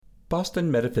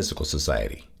Boston Metaphysical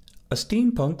Society, a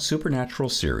steampunk supernatural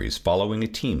series following a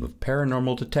team of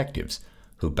paranormal detectives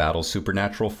who battle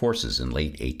supernatural forces in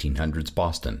late 1800s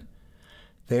Boston.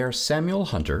 They are Samuel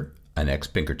Hunter, an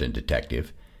ex-Pinkerton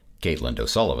detective, Caitlin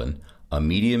O'Sullivan, a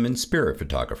medium and spirit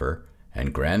photographer,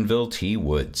 and Granville T.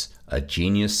 Woods, a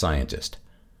genius scientist.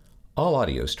 All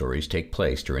audio stories take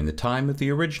place during the time of the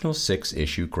original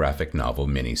 6-issue graphic novel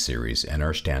miniseries and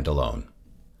are standalone.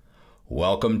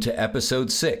 Welcome to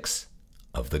Episode 6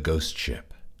 of The Ghost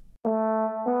Ship.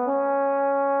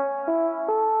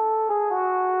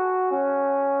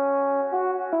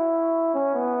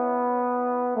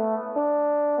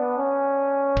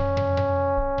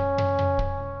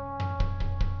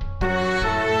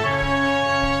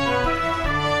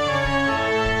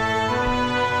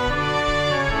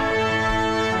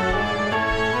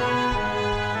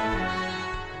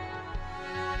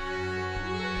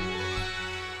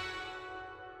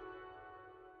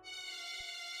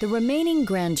 The remaining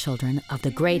grandchildren of the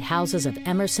great houses of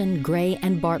Emerson, Gray,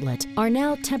 and Bartlett are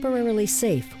now temporarily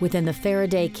safe within the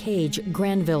Faraday cage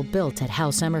Granville built at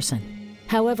House Emerson.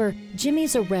 However,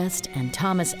 Jimmy's arrest and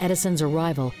Thomas Edison's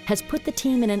arrival has put the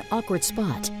team in an awkward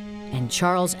spot, and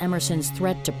Charles Emerson's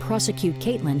threat to prosecute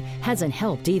Caitlin hasn't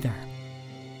helped either.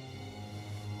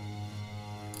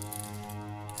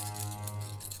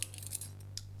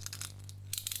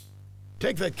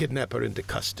 Take that kidnapper into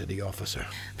custody, officer.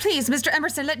 Please, Mr.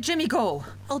 Emerson, let Jimmy go.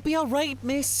 I'll be all right,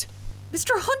 miss. Mr.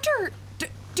 Hunter,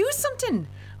 do something.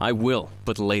 I will,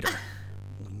 but later.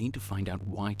 We need to find out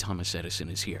why Thomas Edison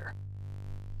is here.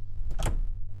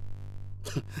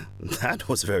 That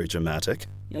was very dramatic.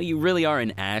 You know, you really are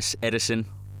an ass, Edison.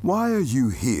 Why are you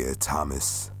here,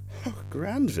 Thomas? Oh,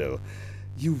 Granville,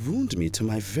 you wound me to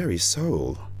my very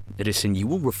soul. Edison, you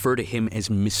will refer to him as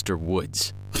Mr.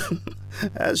 Woods.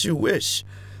 As you wish.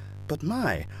 But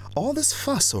all this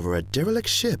fuss over a derelict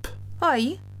ship.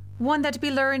 Aye, one that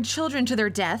be luring children to their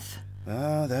death.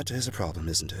 That is a problem,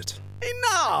 isn't it?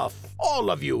 Enough! All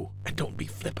of you! And don't be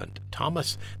flippant.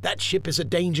 Thomas, that ship is a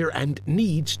danger and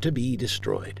needs to be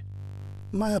destroyed.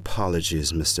 My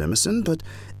apologies, Mr. Emerson, but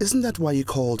isn't that why you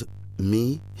called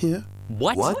me here?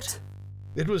 What?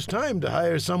 It was time to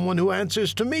hire someone who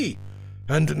answers to me,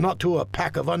 and not to a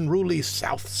pack of unruly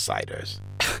Southsiders.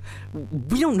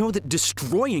 We don't know that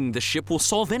destroying the ship will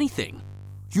solve anything.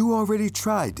 You already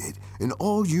tried it, and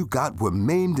all you got were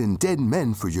maimed and dead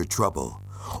men for your trouble.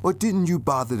 Or didn't you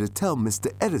bother to tell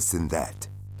Mr. Edison that?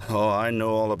 Oh, I know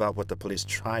all about what the police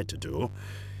tried to do.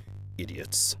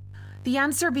 Idiots. The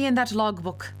answer be in that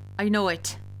logbook. I know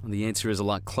it. Well, the answer is a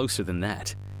lot closer than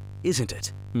that, isn't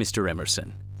it, Mr.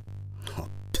 Emerson? Oh,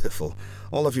 piffle.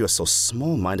 All of you are so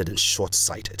small-minded and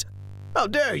short-sighted. How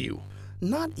dare you?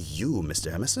 Not you,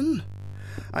 Mr. Emerson.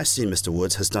 I see Mr.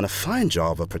 Woods has done a fine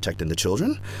job of protecting the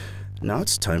children. Now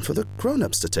it's time for the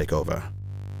grown-ups to take over.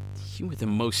 You are the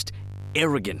most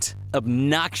arrogant,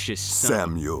 obnoxious son.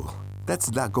 Samuel,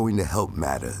 that's not going to help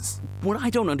matters. What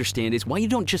I don't understand is why you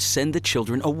don't just send the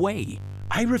children away.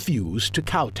 I refuse to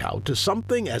kowtow to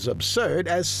something as absurd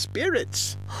as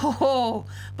spirits. Oh,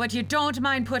 but you don't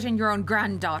mind putting your own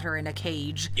granddaughter in a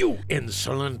cage. You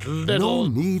insolent little... No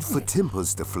need for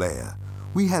tempers to flare.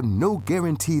 We have no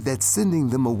guarantee that sending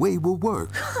them away will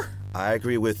work. I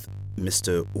agree with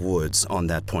Mr. Woods on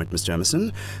that point, Mr.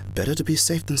 Emerson. Better to be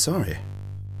safe than sorry.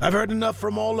 I've heard enough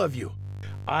from all of you.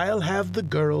 I'll have the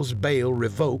girl's bail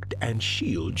revoked, and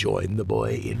she'll join the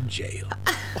boy in jail.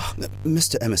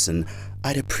 Mr. Emerson,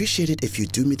 I'd appreciate it if you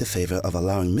do me the favor of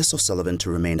allowing Miss O'Sullivan to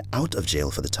remain out of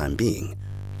jail for the time being.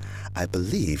 I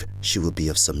believe she will be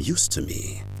of some use to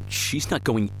me. She's not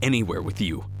going anywhere with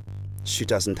you. She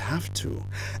doesn't have to,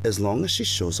 as long as she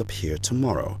shows up here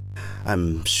tomorrow.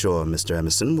 I'm sure Mr.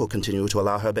 Emerson will continue to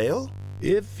allow her bail.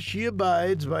 If she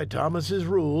abides by Thomas's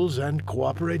rules and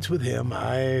cooperates with him,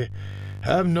 I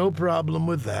have no problem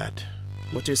with that.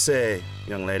 What do you say,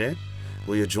 young lady?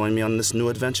 Will you join me on this new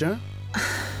adventure?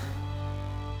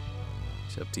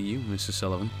 It's up to you, Mrs.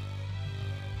 Sullivan.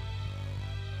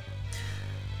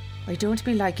 I don't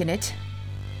be liking it,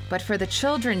 but for the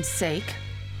children's sake,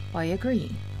 I agree.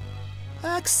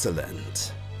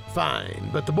 Excellent. Fine,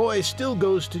 but the boy still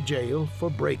goes to jail for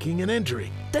breaking and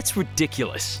entering. That's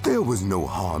ridiculous. There was no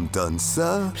harm done,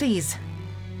 sir. Please,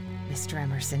 Mr.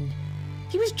 Emerson.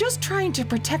 He was just trying to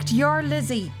protect your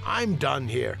Lizzie. I'm done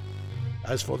here.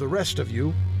 As for the rest of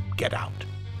you, get out.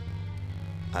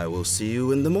 I will see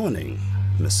you in the morning,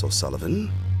 Miss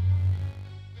O'Sullivan.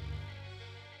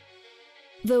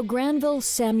 Though Granville,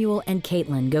 Samuel, and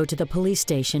Caitlin go to the police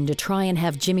station to try and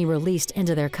have Jimmy released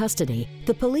into their custody,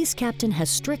 the police captain has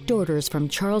strict orders from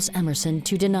Charles Emerson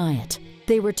to deny it.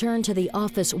 They return to the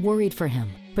office worried for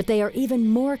him, but they are even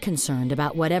more concerned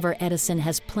about whatever Edison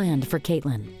has planned for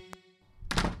Caitlin.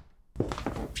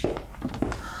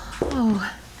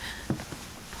 Oh,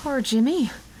 poor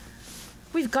Jimmy.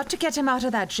 We've got to get him out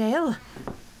of that jail.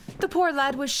 The poor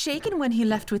lad was shaken when he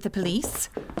left with the police.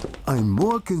 I'm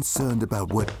more concerned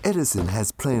about what Edison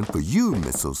has planned for you,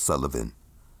 Miss O'Sullivan.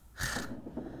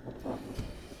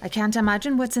 I can't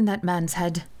imagine what's in that man's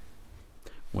head.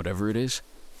 Whatever it is,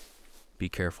 be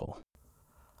careful.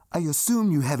 I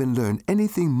assume you haven't learned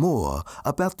anything more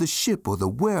about the ship or the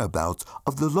whereabouts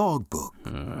of the logbook.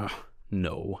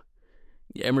 No.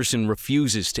 Emerson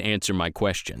refuses to answer my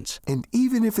questions. And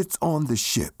even if it's on the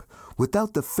ship,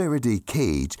 without the Faraday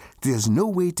cage, there's no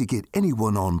way to get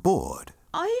anyone on board.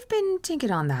 I've been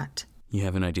thinking on that. You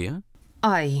have an idea?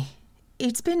 Aye.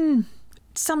 It's been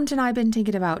something I've been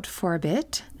thinking about for a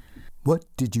bit. What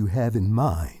did you have in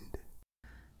mind?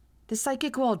 The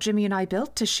psychic wall Jimmy and I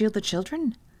built to shield the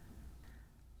children.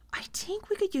 I think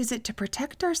we could use it to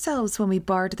protect ourselves when we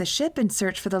board the ship and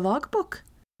search for the logbook.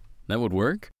 That would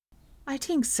work? I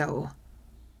think so.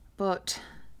 But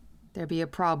there'd be a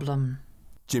problem.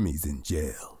 Jimmy's in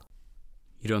jail.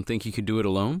 You don't think you could do it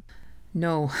alone?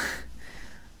 No.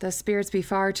 The spirits be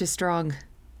far too strong.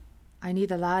 I need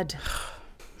the lad.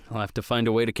 I'll have to find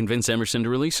a way to convince Emerson to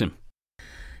release him.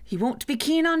 He won't be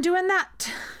keen on doing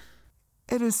that.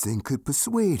 Edison could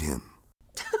persuade him.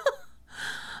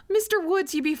 Mr.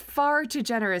 Woods, you be far too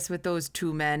generous with those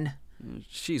two men.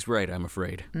 She's right, I'm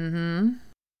afraid. Mm-hmm.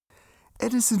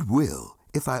 Edison will,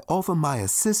 if I offer my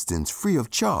assistance free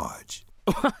of charge.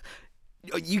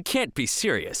 You can't be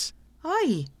serious.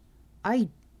 I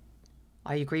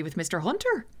agree with Mr.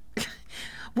 Hunter.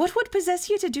 What would possess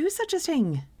you to do such a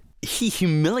thing? He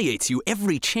humiliates you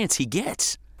every chance he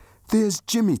gets. There's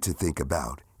Jimmy to think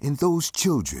about, and those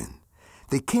children.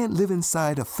 They can't live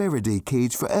inside a Faraday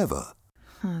cage forever.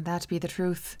 That be the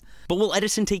truth. But will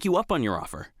Edison take you up on your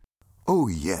offer? Oh,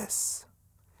 yes.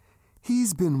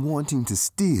 He's been wanting to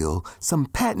steal some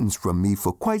patents from me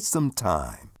for quite some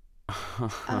time.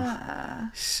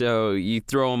 So you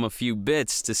throw him a few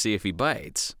bits to see if he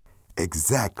bites.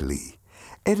 Exactly.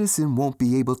 Edison won't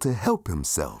be able to help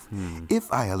himself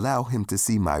if I allow him to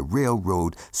see my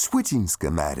railroad switching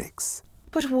schematics.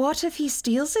 But what if he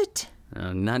steals it?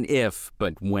 Not if,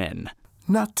 but when.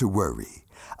 Not to worry.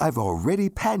 I've already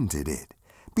patented it.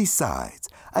 Besides,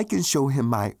 I can show him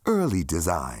my early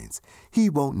designs. He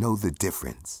won't know the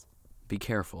difference. Be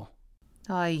careful.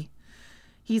 Aye,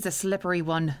 he's a slippery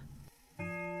one.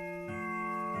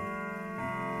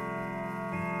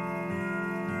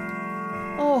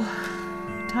 Oh,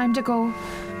 time to go.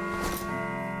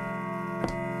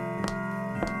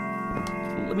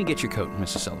 Let me get your coat,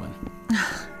 Mrs. Sullivan.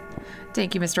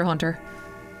 Thank you, Mr. Hunter.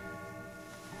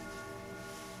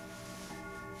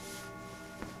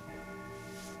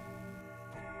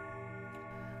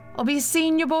 I'll be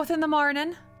seeing you both in the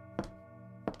morning.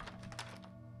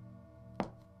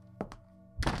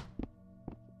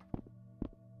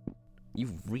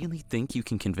 You really think you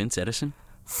can convince Edison?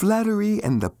 Flattery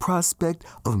and the prospect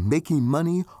of making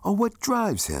money are what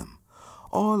drives him.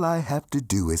 All I have to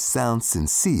do is sound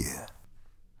sincere.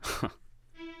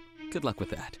 Good luck with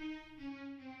that.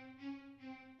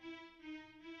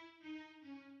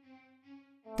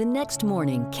 The next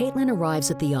morning, Caitlin arrives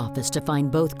at the office to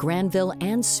find both Granville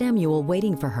and Samuel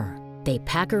waiting for her. They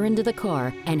pack her into the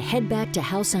car and head back to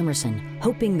House Emerson,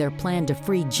 hoping their plan to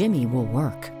free Jimmy will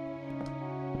work.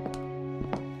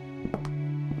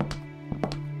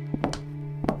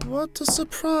 What a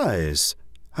surprise.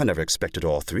 I never expected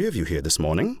all three of you here this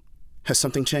morning. Has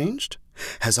something changed?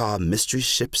 Has our mystery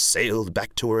ship sailed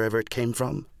back to wherever it came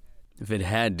from? If it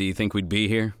had, do you think we'd be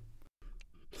here?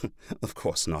 Of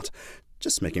course not.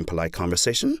 Just making polite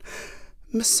conversation.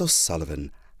 Miss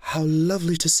O'Sullivan, how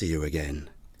lovely to see you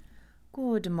again.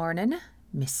 Good morning,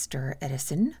 Mr.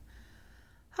 Edison.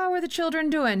 How are the children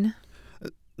doing?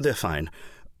 They're fine.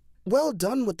 Well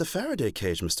done with the Faraday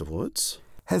cage, Mr. Woods.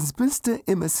 Has Mr.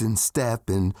 Emerson's staff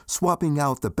been swapping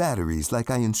out the batteries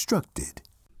like I instructed?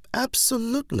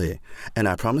 Absolutely. And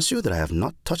I promise you that I have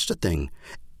not touched a thing.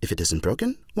 If it isn't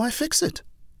broken, why fix it?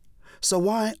 So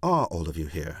why are all of you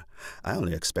here? I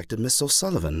only expected Miss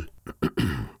O'Sullivan.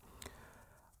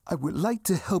 I would like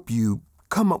to help you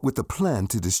come up with a plan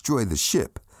to destroy the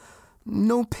ship.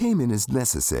 No payment is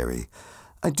necessary.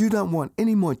 I do not want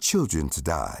any more children to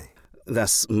die.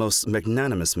 That's most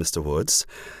magnanimous, Mr. Woods.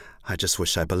 I just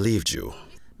wish I believed you.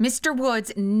 Mr.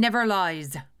 Woods never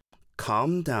lies.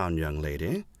 Calm down, young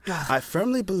lady. I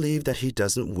firmly believe that he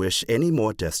doesn't wish any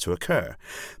more deaths to occur,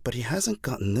 but he hasn't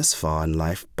gotten this far in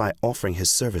life by offering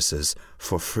his services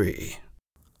for free.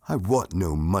 I want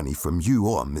no money from you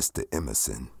or Mr.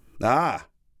 Emerson. Ah,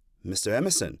 Mr.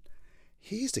 Emerson.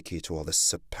 He's the key to all this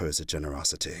supposed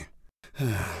generosity.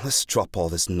 Let's drop all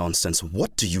this nonsense.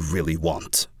 What do you really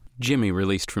want? Jimmy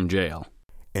released from jail.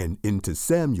 And into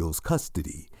Samuel's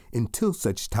custody until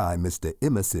such time Mr.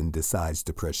 Emerson decides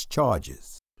to press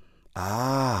charges.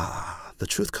 Ah, the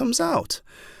truth comes out.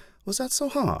 Was that so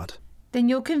hard? Then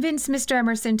you'll convince Mr.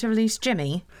 Emerson to release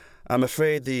Jimmy? I'm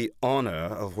afraid the honor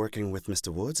of working with Mr.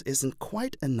 Woods isn't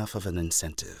quite enough of an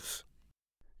incentive.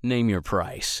 Name your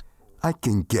price. I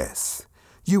can guess.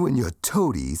 You and your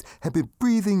toadies have been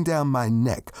breathing down my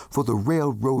neck for the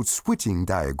railroad switching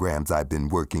diagrams I've been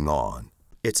working on.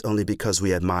 It's only because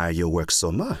we admire your work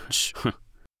so much.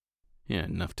 Yeah,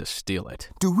 enough to steal it.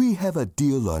 Do we have a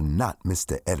deal or not,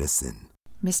 Mr. Edison?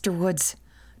 Mr. Woods,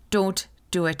 don't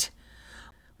do it.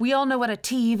 We all know what a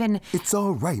thief and... It's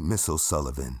all right, Miss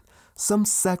O'Sullivan. Some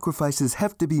sacrifices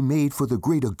have to be made for the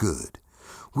greater good,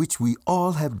 which we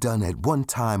all have done at one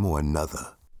time or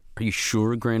another. Are you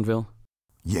sure, Granville?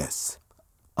 Yes,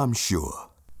 I'm sure.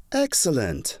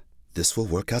 Excellent. This will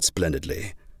work out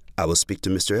splendidly. I will speak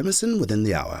to Mr. Emerson within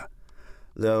the hour.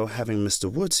 Though having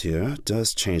Mr. Woods here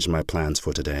does change my plans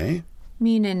for today.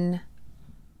 Meaning,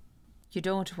 you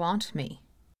don't want me?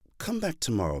 Come back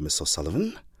tomorrow, Miss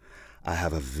O'Sullivan. I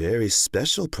have a very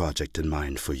special project in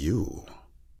mind for you.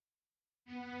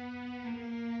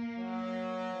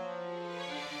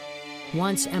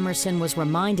 Once Emerson was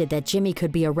reminded that Jimmy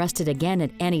could be arrested again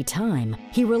at any time,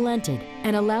 he relented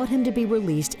and allowed him to be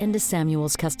released into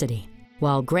Samuel's custody.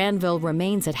 While Granville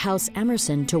remains at House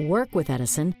Emerson to work with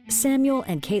Edison, Samuel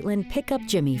and Caitlin pick up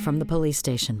Jimmy from the police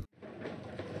station.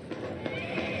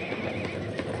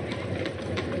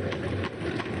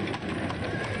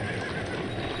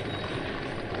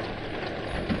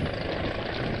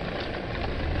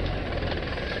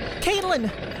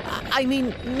 Caitlin! I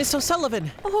mean, Miss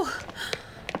O'Sullivan. Oh,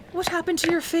 what happened to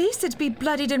your face? It'd be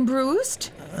bloodied and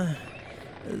bruised.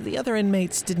 The other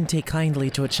inmates didn't take kindly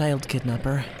to a child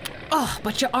kidnapper. Oh,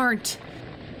 but you aren't.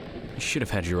 You should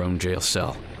have had your own jail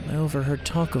cell. I overheard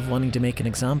talk of wanting to make an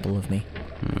example of me.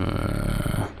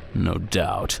 No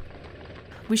doubt.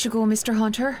 We should go, Mr.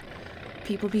 Hunter.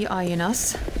 People be eyeing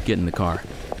us. Get in the car.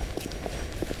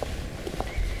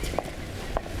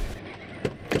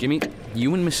 Jimmy,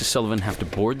 you and Mrs. Sullivan have to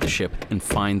board the ship and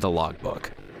find the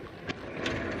logbook.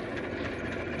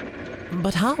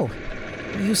 But how?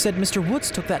 You said Mr.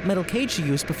 Woods took that metal cage you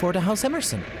used before to House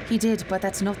Emerson. He did, but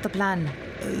that's not the plan.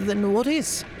 Then what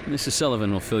is? Mrs.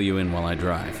 Sullivan will fill you in while I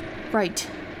drive. Right.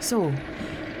 So,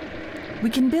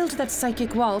 we can build that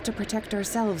psychic wall to protect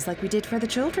ourselves like we did for the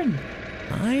children.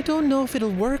 I don't know if it'll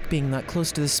work being that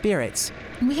close to the spirits.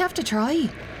 We have to try.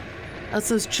 Else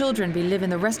those children be living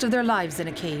the rest of their lives in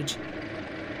a cage.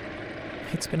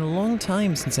 It's been a long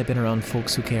time since I've been around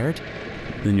folks who cared.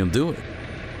 Then you'll do it.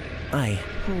 Aye.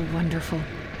 Oh, wonderful.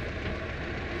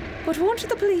 But won't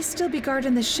the police still be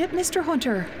guarding the ship, Mr.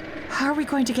 Hunter? How are we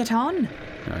going to get on?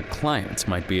 Our clients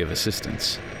might be of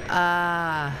assistance.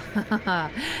 Ah,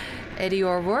 Eddie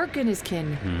O'Rourke and his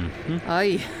kin. Mm-hmm.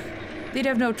 Aye. They'd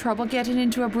have no trouble getting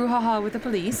into a brouhaha with the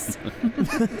police.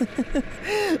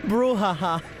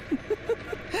 Brouhaha.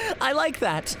 I like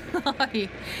that. Aye.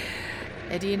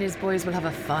 Eddie and his boys will have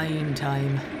a fine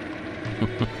time.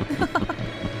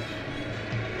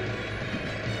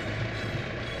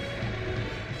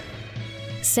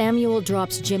 Samuel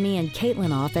drops Jimmy and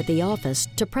Caitlin off at the office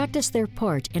to practice their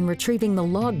part in retrieving the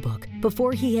logbook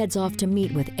before he heads off to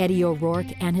meet with Eddie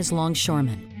O'Rourke and his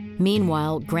longshoremen.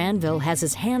 Meanwhile, Granville has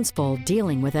his hands full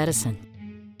dealing with Edison.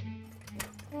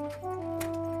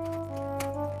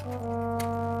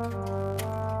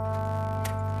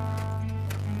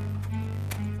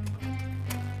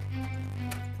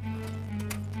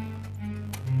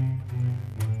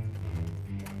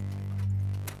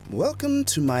 Welcome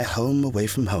to my home away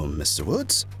from home, Mr.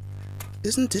 Woods.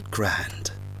 Isn't it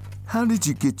grand? How did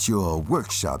you get your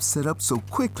workshop set up so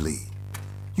quickly?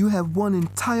 You have one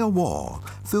entire wall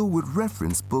filled with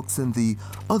reference books and the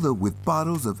other with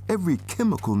bottles of every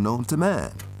chemical known to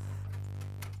man.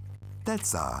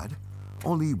 That's odd.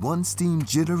 Only one steam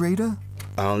generator?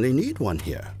 I only need one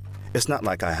here. It's not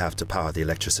like I have to power the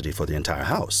electricity for the entire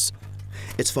house.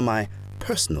 It's for my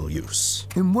personal use.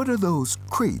 And what are those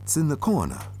crates in the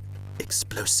corner?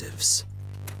 Explosives.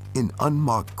 In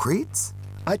unmarked crates?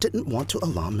 I didn't want to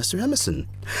alarm Mr. Emerson.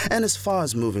 And as far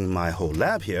as moving my whole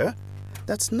lab here,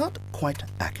 that's not quite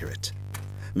accurate.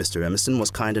 Mr. Emerson was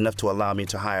kind enough to allow me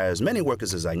to hire as many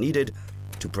workers as I needed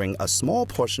to bring a small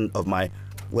portion of my,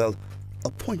 well,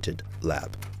 appointed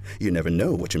lab. You never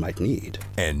know what you might need.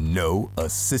 And no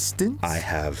assistance? I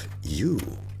have you.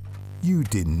 You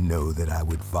didn't know that I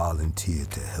would volunteer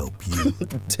to help you.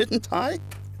 Didn't I?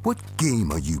 What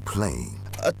game are you playing?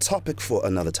 A topic for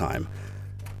another time.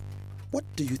 What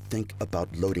do you think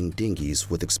about loading dinghies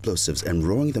with explosives and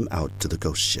rowing them out to the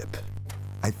ghost ship?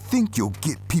 I think you'll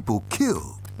get people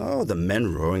killed. Oh, the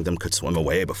men rowing them could swim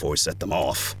away before we set them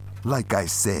off. Like I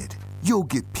said, you'll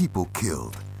get people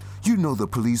killed. You know the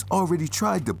police already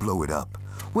tried to blow it up.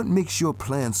 What makes your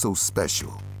plan so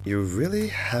special? You really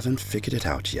haven't figured it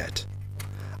out yet.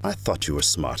 I thought you were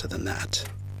smarter than that.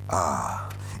 Ah,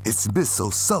 it's Miss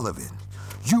O'Sullivan.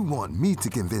 You want me to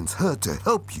convince her to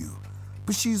help you,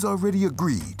 but she's already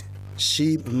agreed.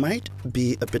 She might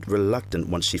be a bit reluctant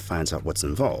once she finds out what's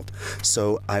involved,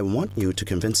 so I want you to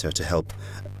convince her to help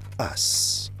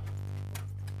us.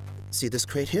 See this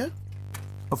crate here?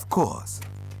 Of course.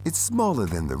 It's smaller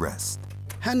than the rest.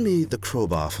 Hand me the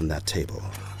crowbar from that table.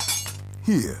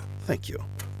 Here. Thank you.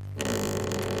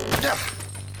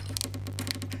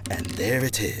 And there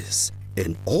it is,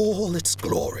 in all its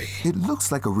glory. It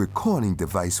looks like a recording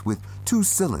device with 2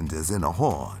 cylinders and a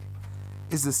horn.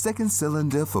 Is the second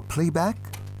cylinder for playback?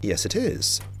 Yes, it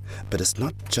is. But it's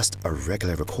not just a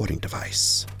regular recording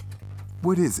device.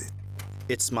 What is it?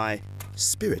 It's my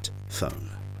spirit phone.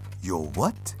 Your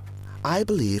what? I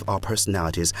believe our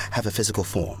personalities have a physical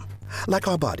form, like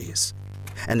our bodies.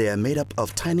 And they are made up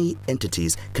of tiny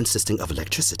entities consisting of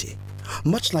electricity,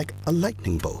 much like a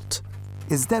lightning bolt.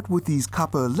 Is that what these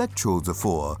copper electrodes are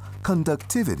for?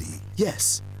 Conductivity?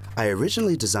 Yes. I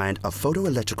originally designed a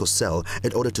photoelectrical cell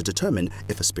in order to determine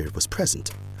if a spirit was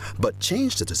present, but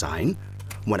changed the design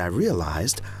when I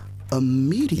realized a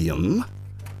medium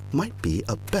might be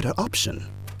a better option.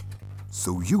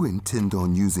 So you intend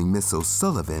on using Miss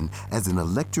O'Sullivan as an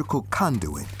electrical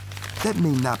conduit. That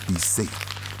may not be safe.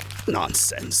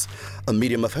 Nonsense. A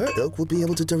medium of her ilk will be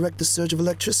able to direct the surge of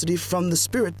electricity from the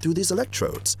spirit through these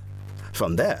electrodes.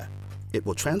 From there, it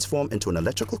will transform into an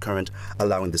electrical current,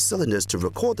 allowing the cylinders to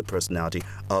record the personality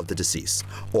of the deceased,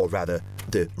 or rather,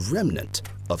 the remnant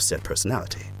of said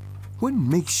personality. What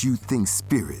makes you think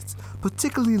spirits,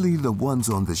 particularly the ones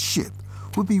on the ship,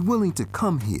 would be willing to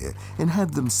come here and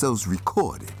have themselves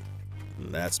recorded?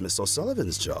 That's Miss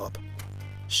O'Sullivan's job.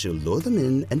 She'll lure them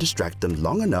in and distract them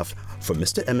long enough for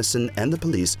Mr. Emerson and the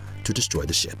police to destroy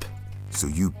the ship. So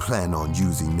you plan on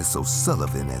using Miss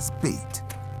O'Sullivan as bait?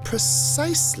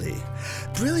 Precisely.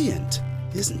 Brilliant,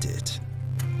 isn't it?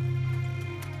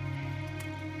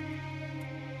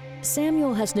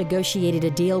 Samuel has negotiated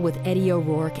a deal with Eddie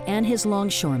O'Rourke and his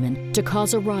longshoremen to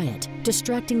cause a riot,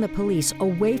 distracting the police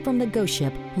away from the ghost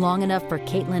ship long enough for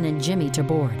Caitlin and Jimmy to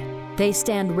board. They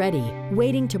stand ready,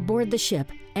 waiting to board the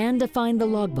ship and to find the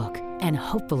logbook and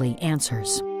hopefully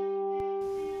answers.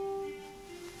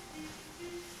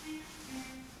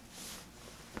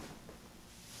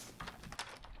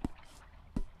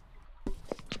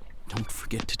 Don't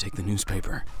forget to take the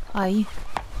newspaper. Aye.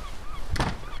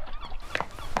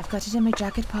 I've got it in my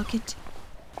jacket pocket.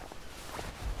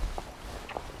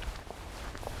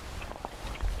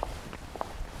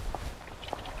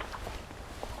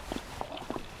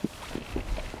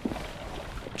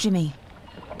 Jimmy,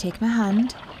 take my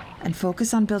hand and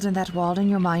focus on building that wall in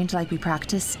your mind like we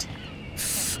practiced.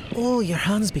 Oh, your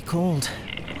hands be cold.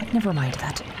 But never mind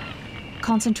that.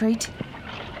 Concentrate.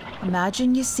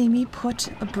 Imagine you see me put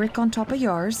a brick on top of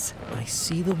yours. I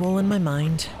see the wall in my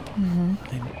mind. I'm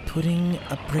putting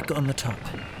a brick on the top.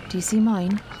 Do you see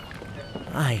mine?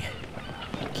 Aye.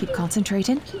 Keep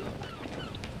concentrating.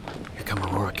 Here come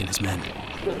O'Rourke and his men.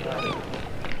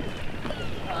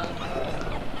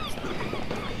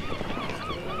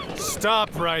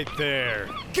 Stop right there.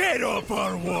 Get off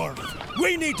our wharf!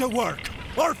 We need to work!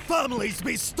 Our families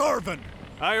be starving!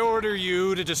 I order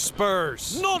you to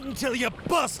disperse. Not until you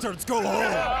bastards go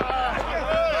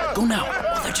home! Go now,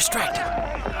 while they're distracted.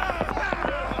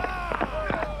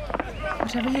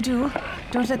 Whatever you do,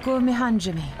 don't let go of my hand,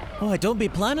 Jimmy. Oh, I don't be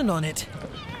planning on it.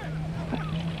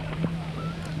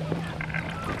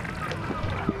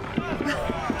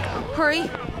 Hurry.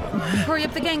 Hurry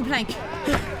up the gangplank.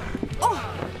 Oh,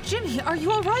 Jimmy, are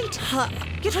you all right?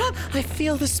 Get up. I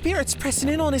feel the spirits pressing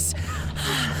in on us.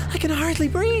 I can hardly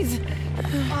breathe.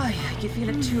 I can feel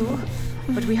it too.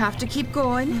 But we have to keep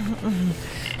going.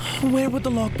 Where would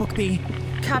the logbook be?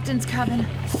 Captain's cabin.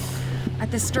 At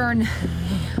the stern.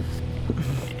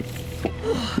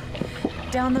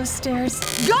 Down those stairs.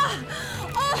 Gah!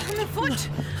 Oh, my foot!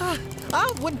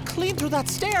 I went clean through that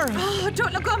stair. Oh,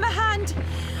 don't look on my hand.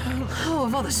 Oh,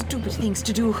 of all the stupid things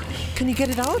to do. Can you get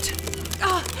it out?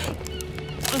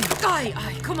 Aye,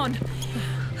 come on.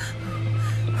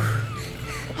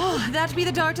 Oh, that'd be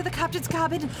the door to the captain's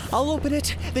cabin. I'll open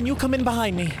it, then you come in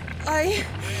behind me.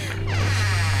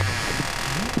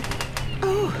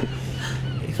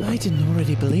 If I didn't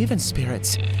already believe in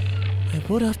spirits, I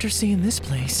would after seeing this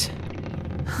place.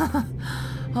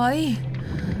 Aye.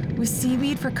 With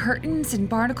seaweed for curtains and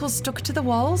barnacles stuck to the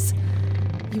walls.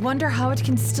 You wonder how it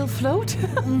can still float?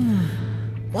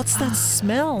 What's that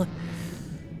smell?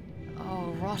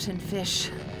 Oh, rotten fish.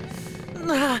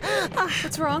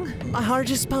 What's wrong? My heart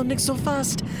is pounding so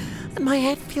fast, and my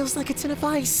head feels like it's in a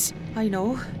vice. I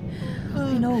know.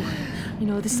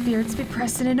 The spirits be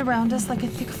pressing in around us like a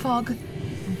thick fog.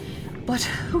 But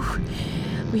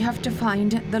we have to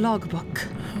find the logbook.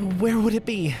 Where would it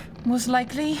be? Most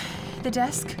likely, the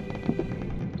desk.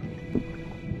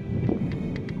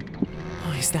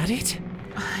 Oh, is that it?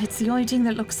 It's the only thing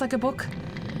that looks like a book.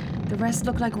 The rest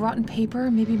look like rotten paper,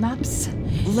 maybe maps.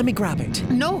 Let me grab it.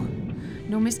 No,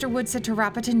 Mr. Wood said to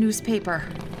wrap it in newspaper.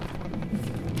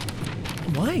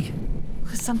 Why?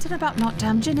 Something about not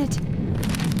damaging it.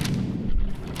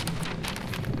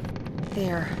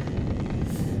 There.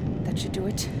 That should do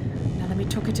it. Now let me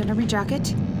tuck it under my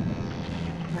jacket.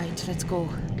 Right, let's go.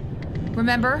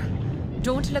 Remember,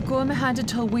 don't let go of my hand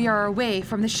until we are away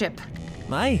from the ship.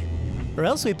 Aye, or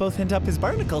else we both end up as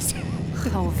barnacles.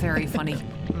 Oh, very funny.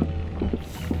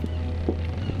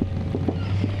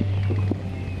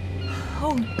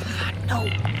 Oh, God, no.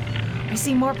 I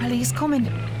see more police coming.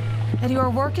 Eddie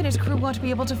O'Rourke and his crew won't be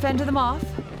able to fend them off.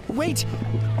 Wait!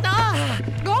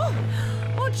 Go!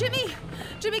 Oh, Jimmy!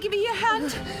 Jimmy, give me your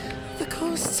hand. The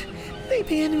ghosts, they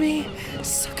be in me,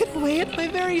 sucking away at my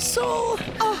very soul.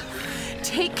 Oh,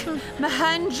 take my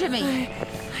hand, Jimmy.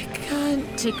 I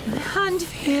can't take my hand.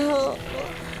 Feel.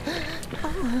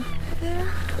 Oh,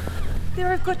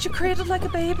 there, I've got you cradled like a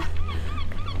babe.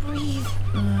 Breathe.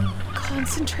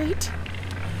 Concentrate.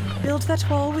 Build that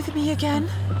wall with me again.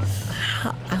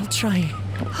 I'll try.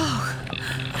 Oh,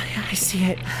 I see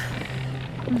it.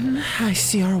 I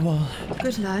see our wall.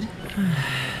 Good lad.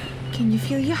 Can you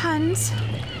feel your hands?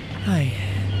 Aye.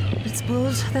 Let's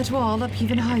build that wall up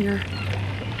even higher.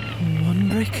 1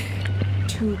 brick.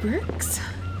 2 bricks.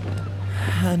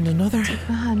 And another. Take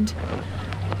my hand.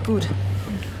 Good.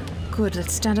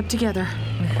 Let's stand up together.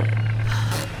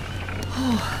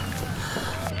 Oh,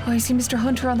 I see Mr.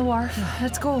 Hunter on the wharf.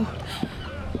 Let's go.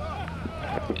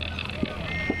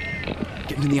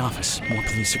 Get in the office. More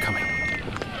police are coming.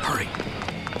 Hurry.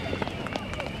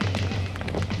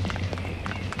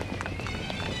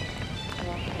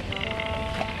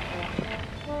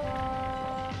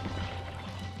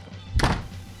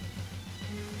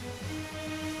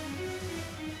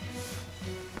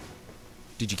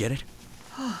 Did you get it?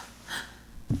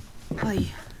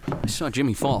 Aye. I saw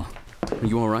Jimmy fall. Are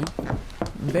you all right?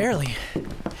 Barely.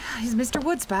 Is Mr.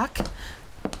 Woods back?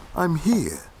 I'm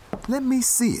here. Let me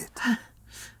see it.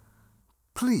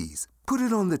 Please, put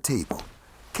it on the table.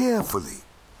 Carefully.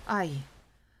 Aye.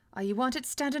 You want it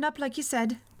standing up like you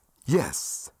said?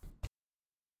 Yes.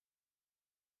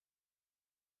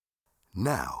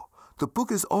 Now, the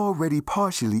book is already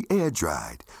partially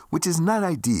air-dried, which is not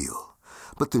ideal.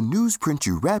 But the newsprint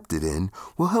you wrapped it in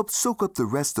will help soak up the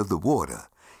rest of the water.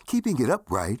 Keeping it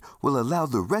upright will allow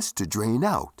the rest to drain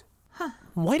out.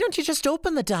 Why don't you just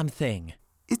open the damn thing?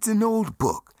 It's an old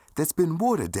book that's been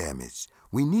water damaged.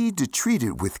 We need to treat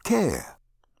it with care.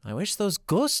 I wish those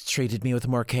ghosts treated me with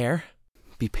more care.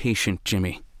 Be patient,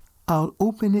 Jimmy. I'll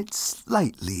open it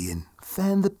slightly and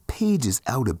fan the pages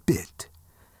out a bit.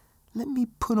 Let me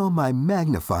put on my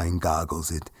magnifying goggles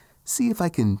and see if I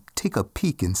can take a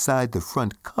peek inside the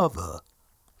front cover.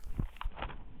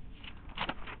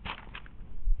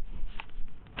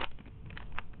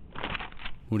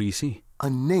 What do you see? A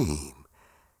name.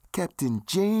 Captain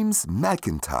James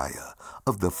McIntyre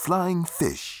of the Flying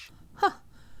Fish.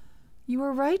 You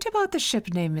were right about the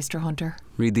ship name, Mr. Hunter.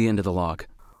 Read the end of the log.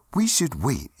 We should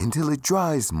wait until it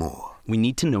dries more. We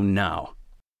need to know now.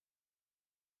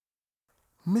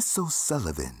 Miss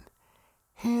O'Sullivan,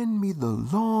 hand me the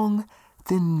long,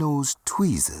 thin-nosed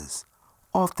tweezers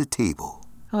off the table.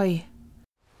 Aye.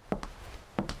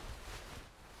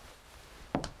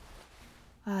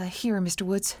 Here, Mr.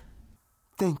 Woods.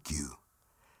 Thank you.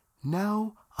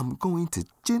 Now I'm going to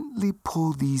gently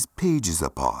pull these pages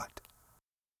apart.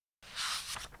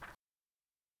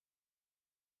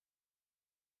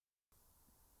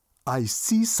 I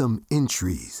see some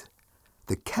entries.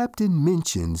 The captain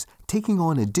mentions taking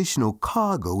on additional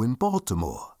cargo in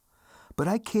Baltimore, but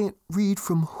I can't read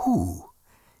from who.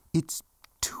 It's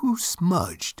too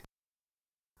smudged.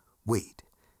 Wait,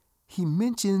 he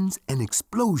mentions an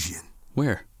explosion.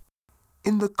 Where?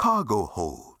 In the cargo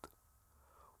hold.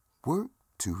 Work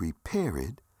to repair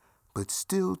it, but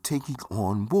still taking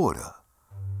on water.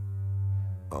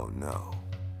 Oh no.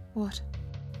 What?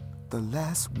 The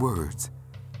last words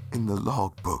in the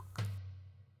logbook.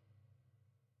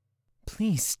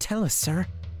 Please tell us, sir.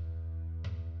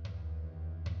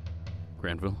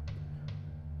 Granville?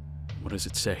 What does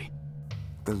it say?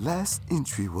 The last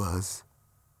entry was,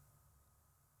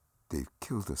 "They've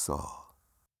killed us all."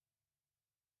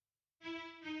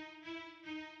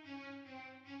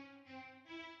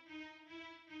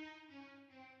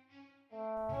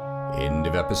 End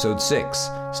of episode 6.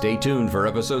 Stay tuned for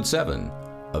episode 7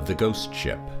 of The Ghost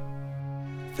Ship.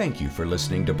 Thank you for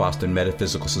listening to Boston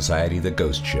Metaphysical Society, The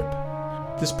Ghost Ship.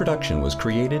 This production was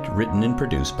created, written, and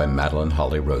produced by Madeline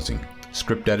Holly Rosing.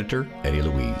 Script editor, Eddie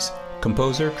Louise.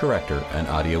 Composer, director, and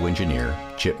audio engineer,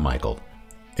 Chip Michael.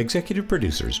 Executive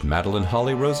producers, Madeline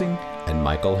Holly Rosing and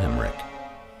Michael Hemrick.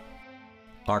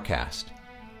 Our cast: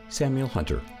 Samuel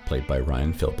Hunter, played by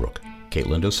Ryan Philbrook.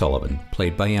 Caitlin O'Sullivan,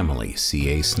 played by Emily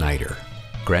C.A. Snyder.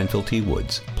 Granville T.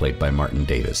 Woods, played by Martin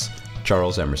Davis.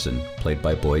 Charles Emerson, played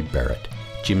by Boyd Barrett.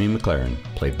 Jimmy McLaren,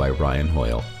 played by Ryan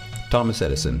Hoyle. Thomas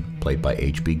Edison, played by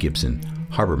H.B. Gibson.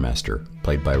 Harbormaster,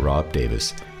 played by Rob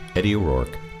Davis. Eddie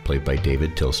O'Rourke, played by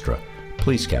David Tilstra.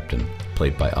 Police Captain,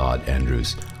 played by Odd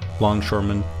Andrews.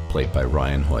 Longshoreman, played by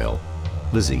Ryan Hoyle.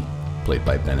 Lizzie, played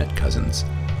by Bennett Cousins.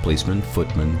 Policeman,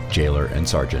 Footman, Jailer, and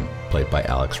Sergeant, played by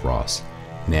Alex Ross.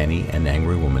 Nanny and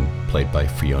Angry Woman, played by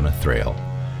Fiona Thrale.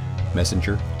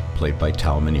 Messenger, played by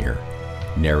Tal Minear.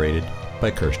 Narrated by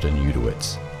Kirsten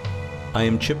Udowitz. I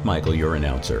am Chip Michael, your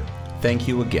announcer. Thank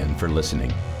you again for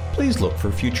listening. Please look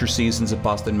for future seasons of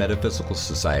Boston Metaphysical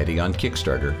Society on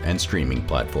Kickstarter and streaming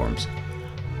platforms.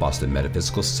 Boston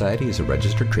Metaphysical Society is a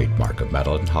registered trademark of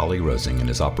Madeline Holly Rosing and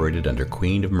is operated under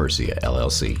Queen of Mercia,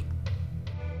 LLC.